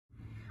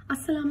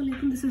Assalamu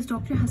alaikum, this is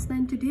Dr. Hasna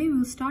and today we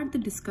will start the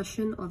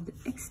discussion of the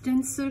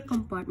extensor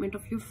compartment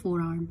of your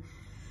forearm.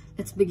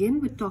 Let's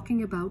begin with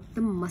talking about the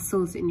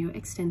muscles in your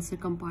extensor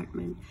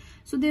compartment.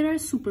 So there are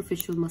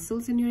superficial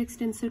muscles in your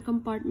extensor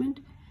compartment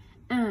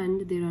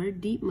and there are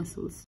deep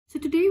muscles. So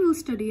today we'll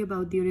study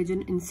about the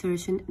origin,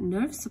 insertion,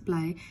 nerve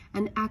supply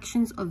and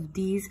actions of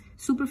these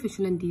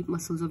superficial and deep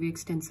muscles of your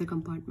extensor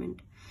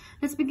compartment.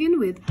 Let's begin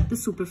with the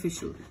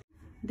superficial.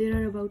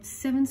 There are about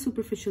 7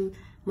 superficial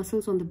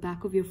muscles on the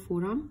back of your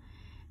forearm,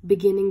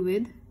 beginning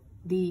with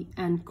the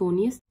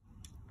Anconeus.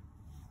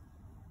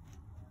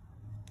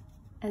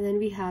 And then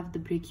we have the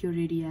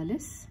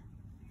Radialis.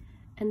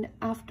 And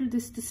after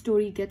this, the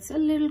story gets a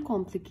little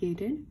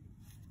complicated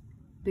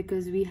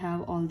because we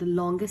have all the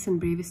Longus and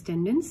Brevis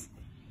tendons.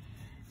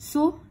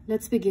 So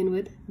let's begin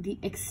with the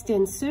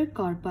Extensor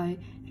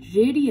Carpi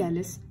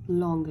Radialis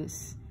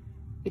Longus.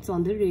 It's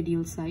on the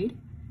radial side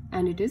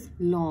and it is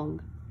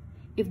long.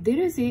 If there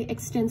is a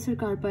Extensor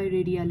Carpi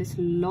Radialis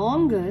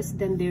Longus,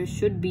 then there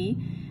should be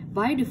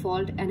by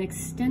default an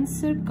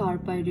Extensor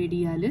Carpi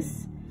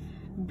Radialis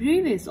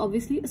Brevis.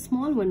 Obviously a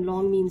small one.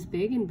 Long means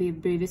big and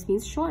brevis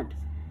means short,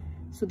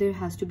 so there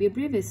has to be a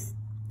brevis.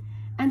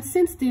 And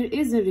since there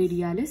is a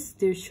Radialis,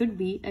 there should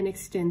be an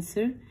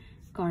Extensor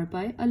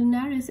Carpi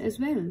Ulnaris as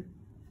well.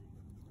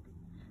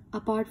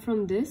 Apart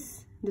from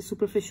this, the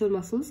superficial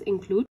muscles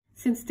include,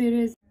 since there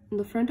is in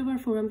the front of our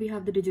forearm we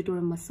have the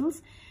digitorum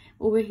muscles,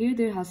 over here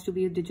there has to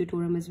be a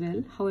digitorum as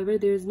well. However,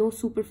 there is no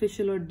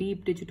superficial or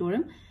deep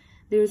digitorum.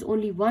 There is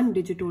only one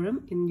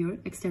digitorum in your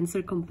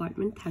extensor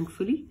compartment,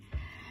 thankfully.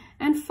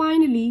 And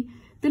finally,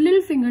 the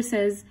little finger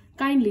says,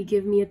 kindly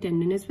give me a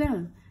tendon as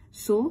well.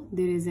 So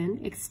there is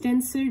an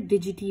Extensor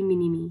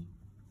Digitorum.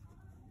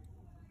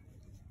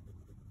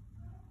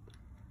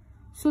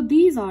 So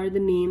these are the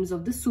names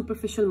of the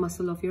superficial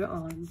muscle of your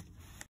arm.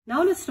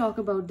 Now let's talk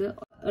about the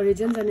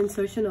origins and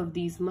insertion of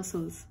these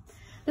muscles.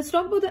 Let's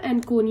talk about the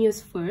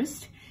Anconeus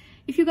first.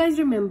 If you guys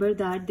remember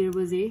that there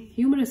was a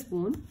humerus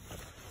bone,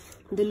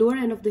 the lower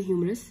end of the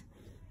humerus.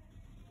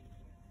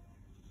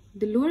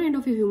 The lower end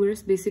of your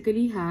humerus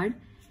basically had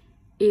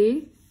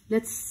a,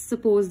 let's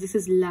suppose this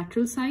is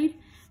lateral side,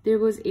 there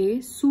was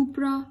a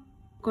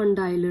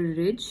supracondylar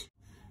ridge.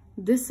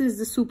 This is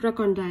the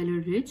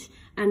supracondylar ridge,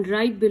 and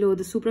right below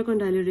the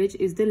supracondylar ridge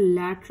is the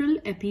lateral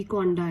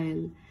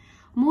epicondyle.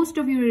 Most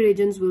of your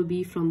origins will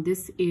be from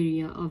this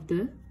area of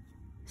the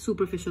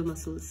superficial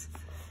muscles.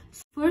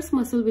 First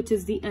muscle, which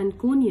is the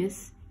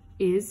Anconeus,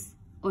 is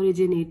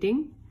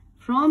originating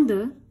from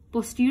the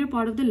posterior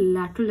part of the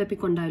lateral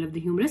epicondyle of the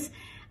humerus,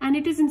 and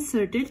it is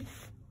inserted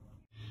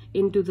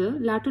into the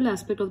lateral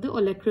aspect of the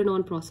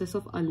olecranon process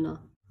of ulna.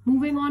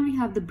 Moving on, we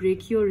have the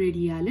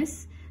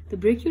brachioradialis. The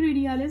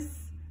brachioradialis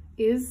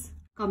is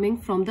coming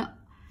from the,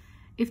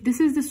 if this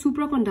is the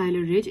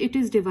supracondylar ridge, it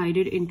is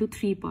divided into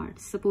 3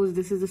 parts. Suppose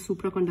this is the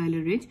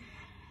supracondylar ridge,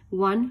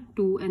 1,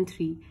 2 and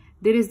 3.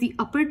 There is the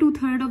upper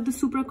 2/3 of the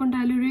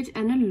supracondylar ridge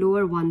and a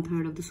lower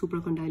 1/3 of the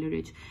supracondylar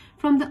ridge.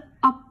 From the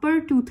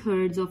upper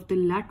 2/3 of the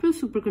lateral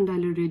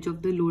supracondylar ridge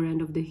of the lower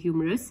end of the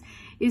humerus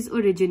is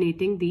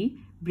originating the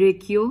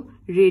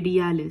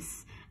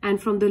brachioradialis.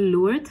 And from the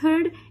lower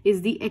third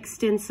is the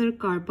Extensor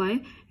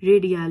Carpi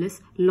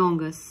Radialis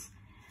Longus.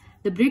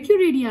 The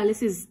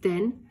brachioradialis is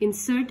then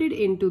inserted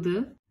into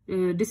the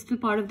distal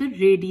part of the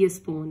radius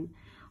bone,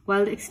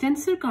 while the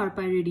Extensor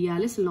Carpi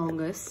Radialis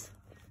Longus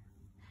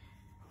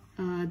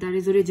that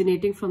is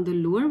originating from the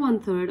lower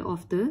 1/3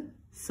 of the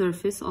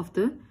surface of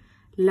the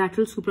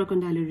lateral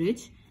supracondylar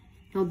ridge.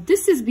 Now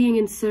this is being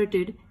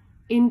inserted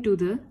into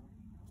the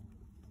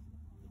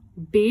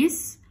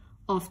base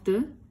of the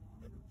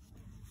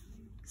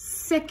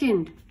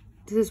second,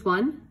 this is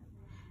one,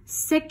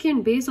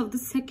 second base of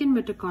the second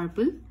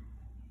metacarpal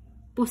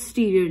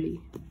posteriorly,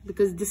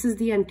 because this is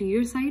the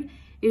anterior side.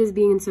 It is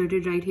being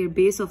inserted right here,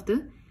 base of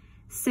the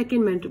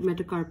second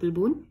metacarpal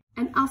bone.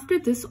 And after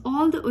this,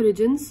 all the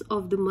origins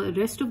of the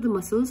rest of the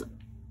muscles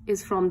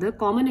is from the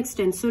common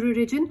extensor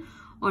origin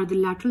or the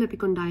lateral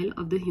epicondyle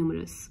of the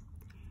humerus.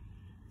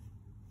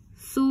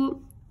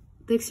 So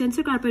the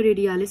Extensor Carpi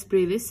Radialis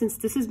Brevis, since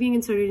this is being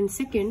inserted in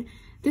second,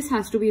 this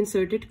has to be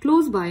inserted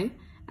close by,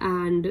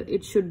 and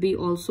it should be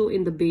also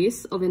in the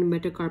base of a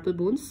metacarpal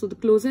bone. So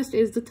the closest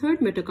is the third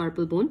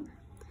metacarpal bone.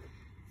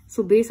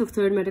 So base of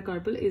third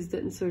metacarpal is the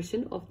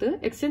insertion of the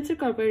Extensor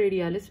Carpi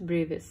Radialis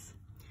Brevis.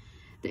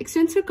 The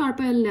Extensor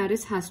Carpi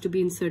Ulnaris has to be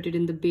inserted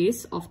in the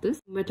base of the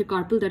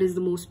metacarpal, that is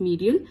the most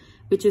medial,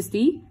 which is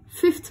the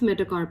 5th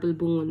metacarpal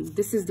bone.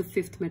 This is the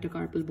 5th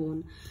metacarpal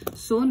bone.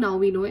 So now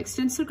we know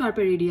Extensor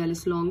Carpi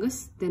Radialis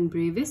Longus, then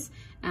Brevis,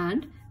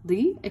 and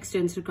the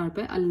Extensor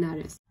Carpi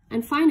Ulnaris.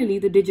 And finally,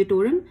 the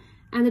Digitorum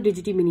and the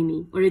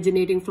Digitorum,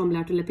 originating from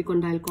lateral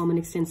epicondyle common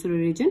extensor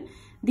origin.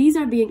 These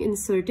are being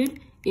inserted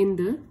in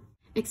the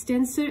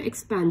extensor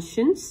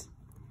expansions.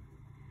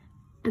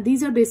 And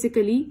these are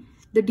basically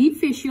the deep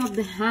fascia of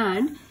the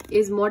hand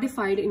is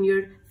modified in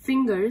your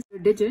fingers,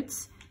 your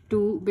digits,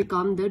 to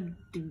become the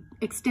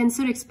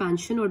extensor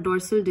expansion or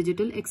dorsal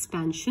digital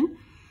expansion.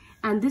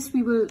 And this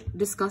we will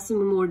discuss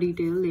in more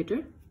detail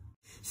later.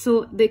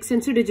 So the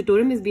extensor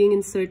digitorum is being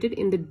inserted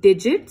in the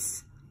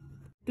digits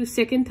to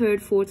second,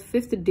 third, fourth,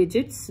 fifth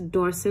digits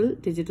dorsal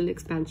digital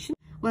expansion,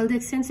 while the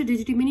extensor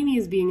digiti minimi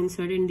is being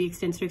inserted in the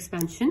extensor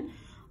expansion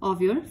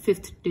of your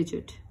fifth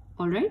digit.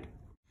 All right.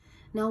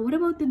 Now, what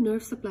about the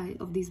nerve supply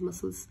of these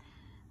muscles?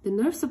 The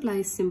nerve supply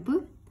is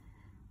simple.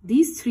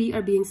 These three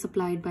are being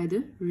supplied by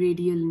the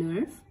radial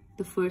nerve.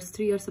 The first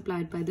three are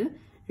supplied by the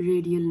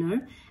radial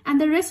nerve, and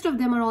the rest of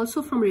them are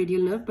also from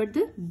radial nerve, but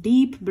the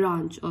deep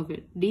branch of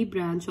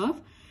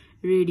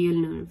radial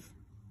nerve.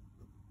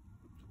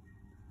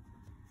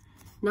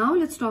 Now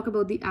let's talk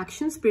about the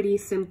actions. Pretty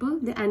simple.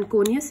 The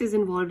Anconeus is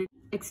involved in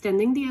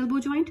extending the elbow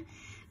joint.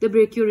 The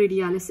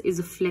brachioradialis is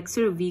a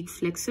flexor, a weak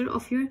flexor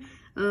of your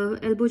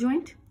elbow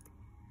joint.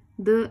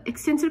 The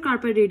extensor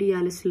carpi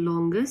radialis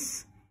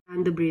longus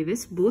and the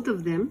brevis, both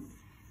of them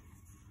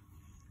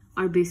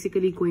are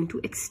basically going to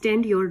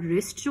extend your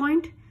wrist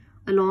joint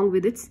along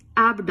with its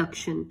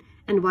abduction.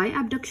 And why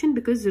abduction?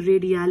 Because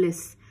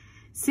radialis,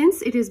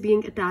 since it is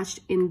being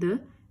attached in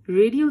the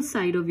radial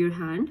side of your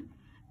hand,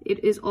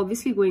 it is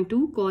obviously going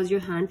to cause your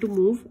hand to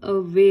move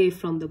away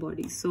from the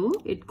body. So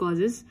it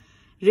causes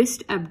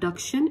wrist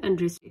abduction and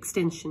wrist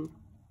extension.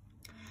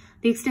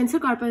 The extensor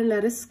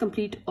carpi is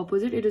complete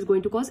opposite. It is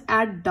going to cause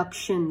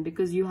adduction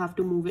because you have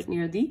to move it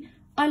near the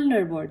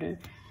ulnar border,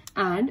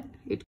 and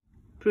it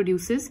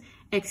produces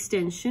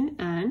extension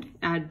and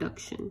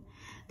adduction.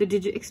 The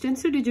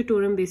extensor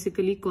digitorum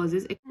basically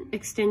causes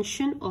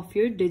extension of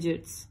your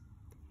digits.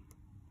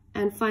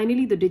 And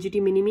finally, the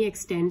digiti minimi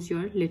extends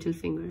your little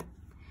finger.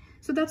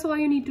 So that's all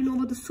you need to know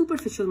about the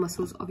superficial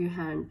muscles of your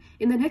hand.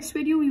 In the next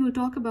video, we will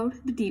talk about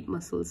the deep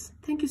muscles.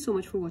 Thank you so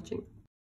much for watching.